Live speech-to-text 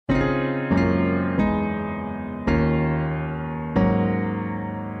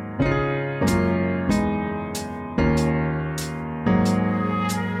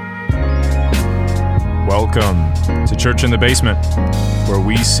Welcome to Church in the Basement, where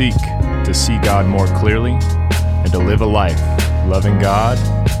we seek to see God more clearly and to live a life loving God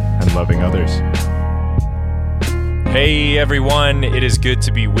and loving others. Hey everyone, it is good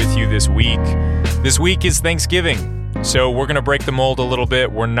to be with you this week. This week is Thanksgiving, so we're going to break the mold a little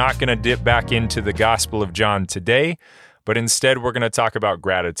bit. We're not going to dip back into the Gospel of John today, but instead we're going to talk about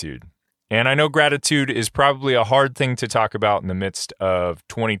gratitude. And I know gratitude is probably a hard thing to talk about in the midst of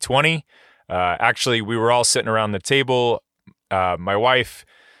 2020. Actually, we were all sitting around the table. My wife,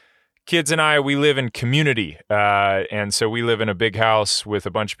 kids, and I, we live in community. And so we live in a big house with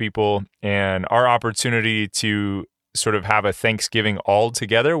a bunch of people. And our opportunity to sort of have a Thanksgiving all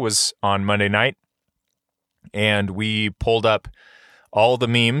together was on Monday night. And we pulled up all the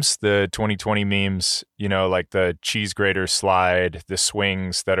memes, the 2020 memes, you know, like the cheese grater slide, the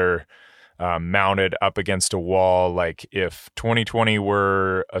swings that are mounted up against a wall, like if 2020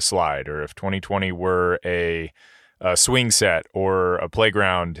 were a slide, or if 2020 were a swing set or a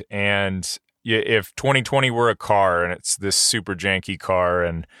playground, and if 2020 were a car and it's this super janky car,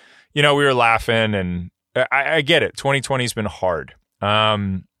 and you know, we were laughing, and I get it. 2020's been hard,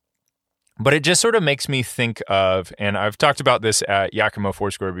 but it just sort of makes me think of, and I've talked about this at Yakima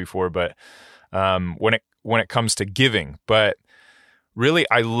Foursquare before, but when it comes to giving, but really,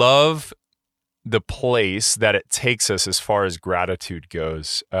 I love the place that it takes us as far as gratitude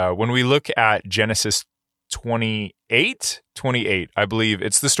goes. When we look at Genesis 28, I believe,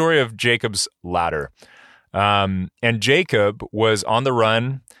 it's the story of Jacob's ladder. And Jacob was on the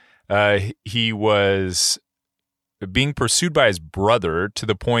run. He was being pursued by his brother to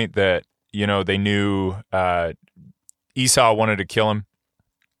the point that, you know, they knew Esau wanted to kill him.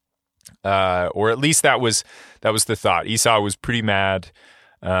 Or at least that was the thought. Esau was pretty mad.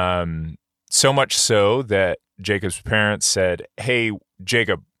 So much so that Jacob's parents said, "Hey,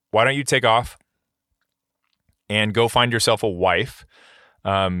 Jacob, why don't you take off and go find yourself a wife?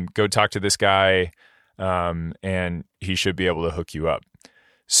 Go talk to this guy, and he should be able to hook you up."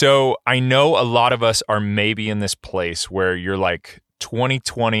 So I know a lot of us are maybe in this place where you're like,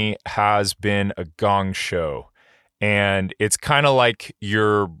 2020 has been a gong show, and it's kind of like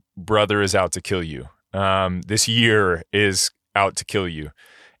your brother is out to kill you. This year is out to kill you.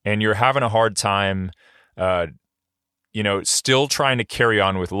 And you're having a hard time, still trying to carry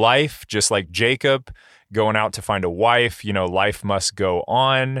on with life, just like Jacob, going out to find a wife. You know, life must go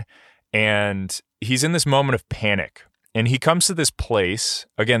on. And he's in this moment of panic. And he comes to this place.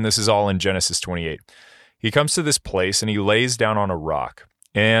 Again, this is all in Genesis 28. He comes to this place and he lays down on a rock.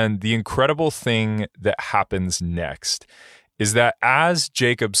 And the incredible thing that happens next is that as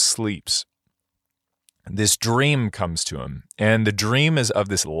Jacob sleeps, this dream comes to him, and the dream is of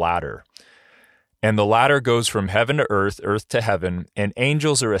this ladder. And the ladder goes from heaven to earth, earth to heaven, and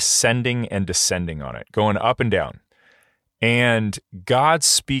angels are ascending and descending on it, going up and down. And God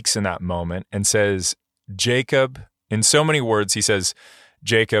speaks in that moment and says, Jacob, in so many words, he says,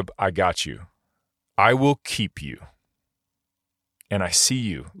 Jacob, I got you. I will keep you. And I see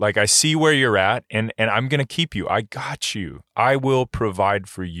you. Like, I see where you're at, and I'm going to keep you. I got you. I will provide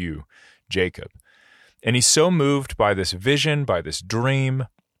for you, Jacob. And he's so moved by this vision, by this dream,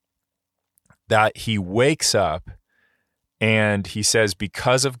 that he wakes up and he says,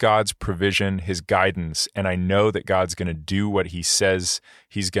 because of God's provision, his guidance, and I know that God's going to do what he says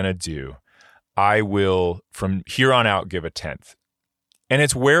he's going to do, I will, from here on out, give a tenth. And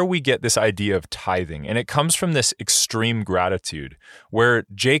it's where we get this idea of tithing. And it comes from this extreme gratitude, where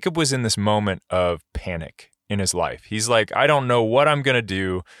Jacob was in this moment of panic in his life. He's like, I don't know what I'm going to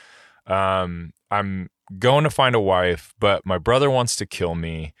do. I'm going to find a wife, but my brother wants to kill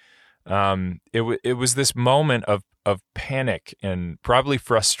me. It was this moment of panic and probably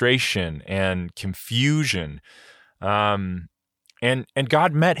frustration and confusion. And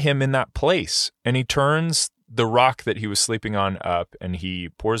God met him in that place, and he turns the rock that he was sleeping on up, and he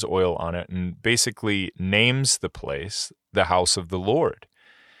pours oil on it and basically names the place the house of the Lord.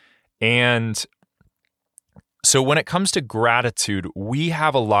 And so when it comes to gratitude, we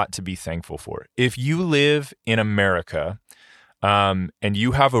have a lot to be thankful for. If you live in America, and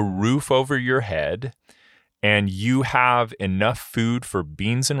you have a roof over your head, and you have enough food for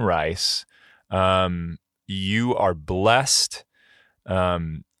beans and rice, you are blessed.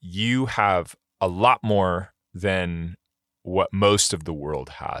 You have a lot more than what most of the world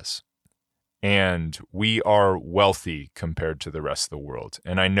has. And we are wealthy compared to the rest of the world.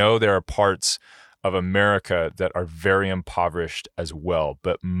 And I know there are parts of America that are very impoverished as well.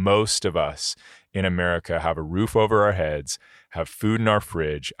 But most of us in America have a roof over our heads, have food in our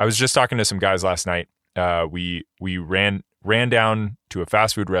fridge. I was just talking to some guys last night. We ran down to a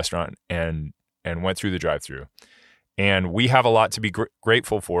fast food restaurant, and and went through the drive-thru. And we have a lot to be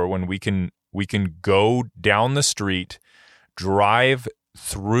grateful for when we can go down the street, drive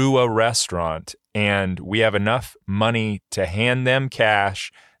through a restaurant, and we have enough money to hand them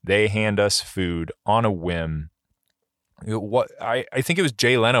cash. They hand us food on a whim. I think it was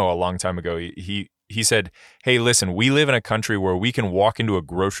Jay Leno a long time ago. He said, hey, listen, we live in a country where we can walk into a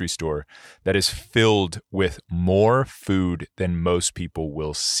grocery store that is filled with more food than most people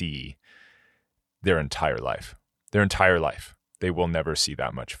will see their entire life. Their entire life. They will never see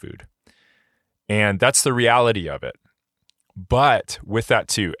that much food. And that's the reality of it. But with that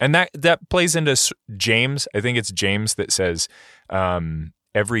too, and that plays into James. I think it's James that says,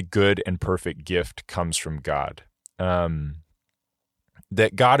 every good and perfect gift comes from God.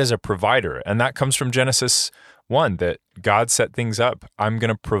 That God is a provider, and that comes from Genesis 1, that God set things up. I'm going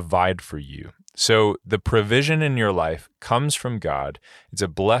to provide for you. So the provision in your life comes from God. It's a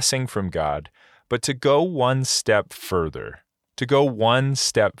blessing from God. But to go one step further,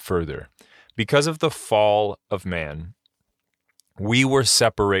 because of the fall of man, we were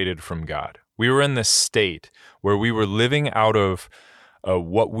separated from God. We were in this state where we were living out of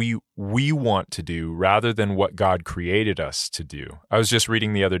what we want to do rather than what God created us to do. I was just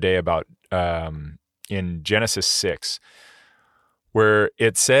reading the other day about in Genesis 6, where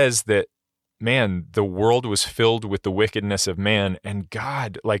it says that, man, the world was filled with the wickedness of man, and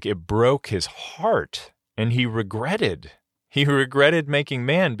God, it broke his heart, and he regretted making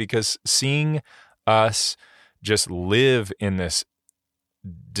man, because seeing us just live in this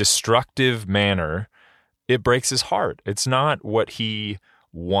destructive manner, it breaks his heart. It's not what he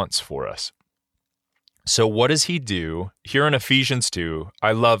wants for us. So what does he do? Here in Ephesians 2,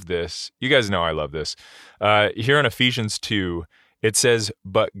 I love this. You guys know I love this. Here in Ephesians 2, it says,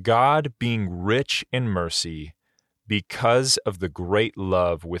 but God, being rich in mercy, because of the great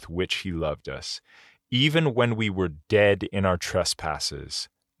love with which he loved us, even when we were dead in our trespasses,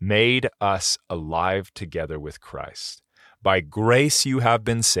 made us alive together with Christ. By grace you have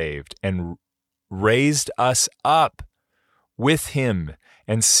been saved, and raised us up with him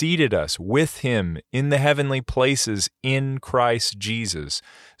and seated us with him in the heavenly places in Christ Jesus,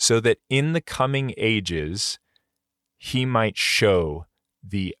 so that in the coming ages he might show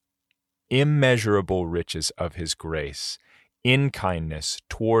the immeasurable riches of his grace in kindness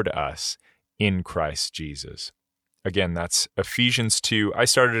toward us in Christ Jesus. Again, that's Ephesians 2. I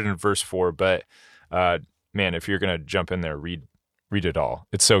started in verse 4, but man, if you're going to jump in there, read it all.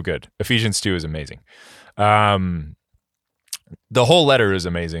 It's so good. Ephesians 2 is amazing. The whole letter is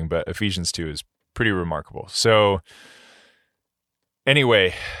amazing, but Ephesians 2 is pretty remarkable. So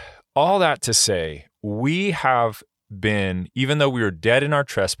anyway, all that to say, we have been, even though we were dead in our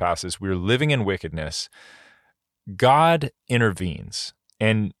trespasses, we were living in wickedness, God intervenes,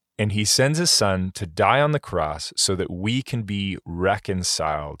 and he sends his son to die on the cross so that we can be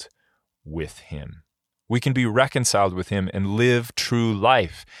reconciled with him. We can be reconciled with him and live true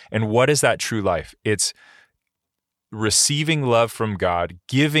life. And what is that true life? It's receiving love from God,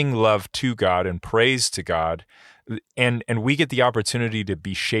 giving love to God and praise to God. And we get the opportunity to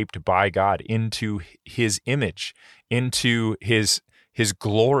be shaped by God into his image, into his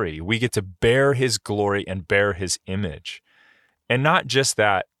glory. We get to bear his glory and bear his image. And not just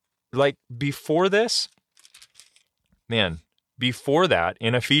that, before this, before that,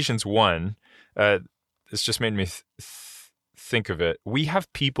 in Ephesians 1, this just made me think of it. We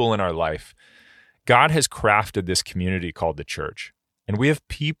have people in our life. God has crafted this community called the church, and we have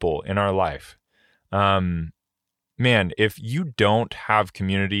people in our life. If you don't have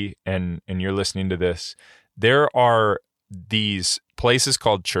community and you're listening to this, there are these places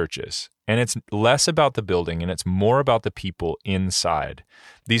called churches, and it's less about the building and it's more about the people inside.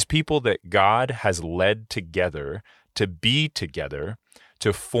 These people that God has led together to be together,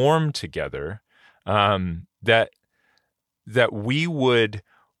 to form together, that we would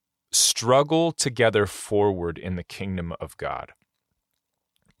struggle together forward in the kingdom of God.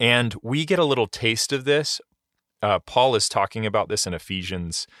 And we get a little taste of this. Paul is talking about this in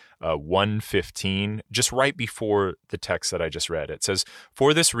Ephesians 1:15, just right before the text that I just read. It says,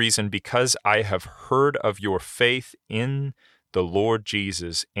 "For this reason, because I have heard of your faith in the Lord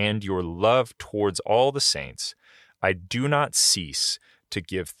Jesus and your love towards all the saints, I do not cease to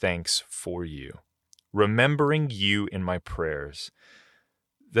give thanks for you, remembering you in my prayers,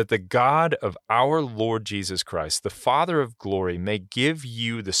 that the God of our Lord Jesus Christ, the Father of glory, may give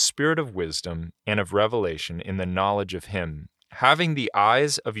you the spirit of wisdom and of revelation in the knowledge of him, having the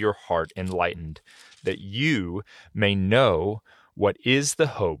eyes of your heart enlightened, that you may know what is the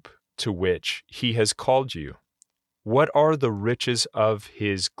hope to which he has called you, What are the riches of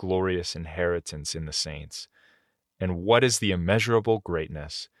his glorious inheritance in the saints? And what is the immeasurable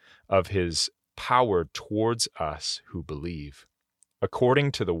greatness of his power towards us who believe,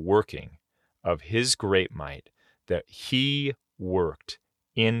 according to the working of his great might that he worked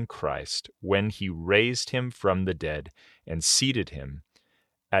in Christ when he raised him from the dead and seated him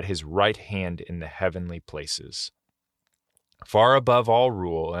at his right hand in the heavenly places, far above all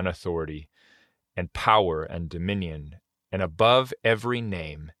rule and authority and power and dominion, and above every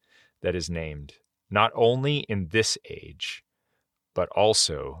name that is named, not only in this age, but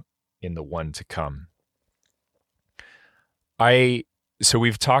also in the one to come. So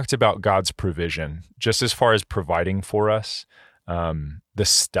we've talked about God's provision, just as far as providing for us, the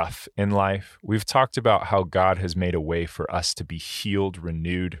stuff in life. We've talked about how God has made a way for us to be healed,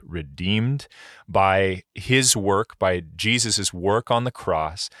 renewed, redeemed by his work, by Jesus' work on the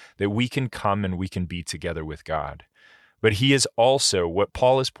cross, that we can come and we can be together with God. But he is also, what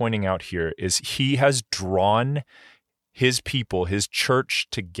Paul is pointing out here, is he has drawn his people, his church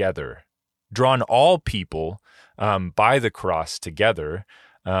together, drawn all people by the cross together,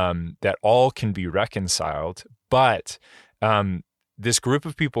 that all can be reconciled. But this group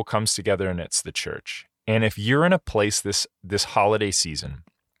of people comes together, and it's the church. And if you're in a place this holiday season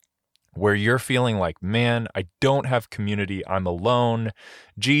where you're feeling like, man, I don't have community, I'm alone.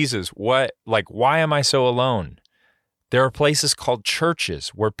 Jesus, why am I so alone? There are places called churches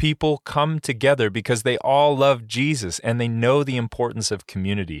where people come together because they all love Jesus and they know the importance of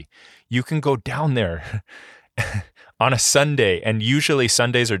community. You can go down there on a Sunday, and usually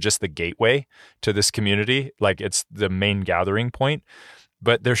Sundays are just the gateway to this community, like it's the main gathering point.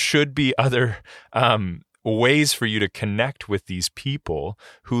 But there should be other ways for you to connect with these people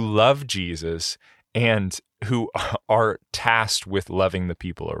who love Jesus and who are tasked with loving the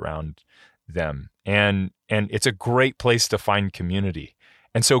people around them. And it's a great place to find community.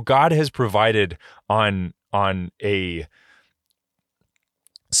 And so God has provided on a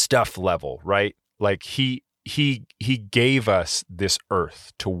stuff level, right? Like he gave us this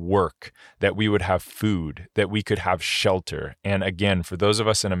earth to work, that we would have food, that we could have shelter. And again, for those of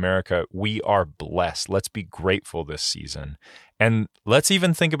us in America, we are blessed. Let's be grateful this season. And let's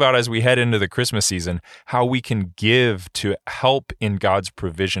even think about, as we head into the Christmas season, how we can give to help in God's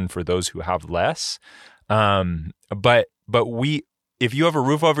provision for those who have less. But if you have a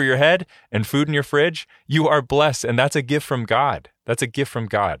roof over your head and food in your fridge, you are blessed. And that's a gift from God. That's a gift from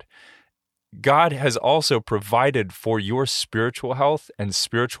God. God has also provided for your spiritual health and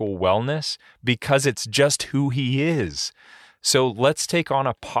spiritual wellness because it's just who he is. So let's take on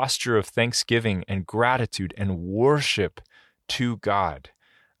a posture of thanksgiving and gratitude and worship to God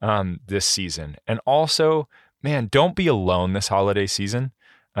this season. And also, man, don't be alone this holiday season.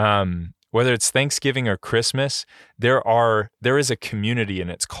 Whether it's Thanksgiving or Christmas, there is a community, and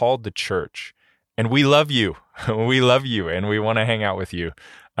it's called the church. And we love you. We love you, and we want to hang out with you.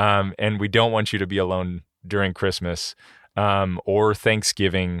 And we don't want you to be alone during Christmas or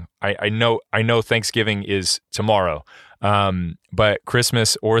Thanksgiving. I know Thanksgiving is tomorrow, but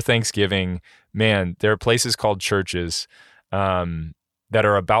Christmas or Thanksgiving, man, there are places called churches that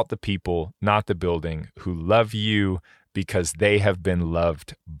are about the people, not the building, who love you because they have been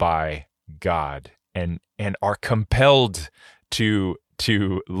loved by God and are compelled to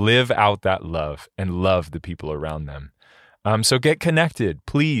live out that love and love the people around them. So get connected,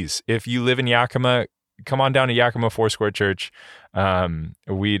 please. If you live in Yakima, come on down to Yakima Foursquare Church.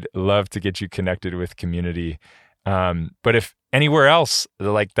 We'd love to get you connected with community. But if anywhere else,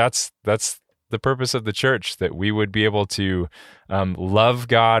 like that's the purpose of the church, that we would be able to love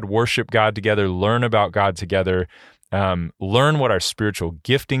God, worship God together, learn about God together, learn what our spiritual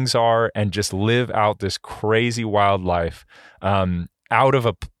giftings are, and just live out this crazy wild life out of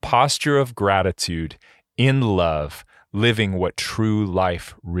a posture of gratitude, in love, living what true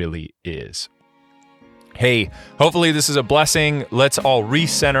life really is. Hey, hopefully this is a blessing. Let's all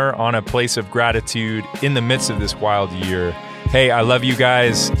recenter on a place of gratitude in the midst of this wild year. Hey, I love you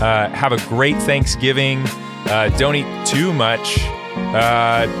guys. Have a great Thanksgiving. Don't eat too much.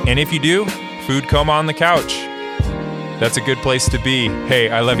 And if you do, food coma on the couch. That's a good place to be. Hey,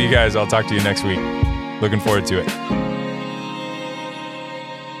 I love you guys. I'll talk to you next week. Looking forward to it.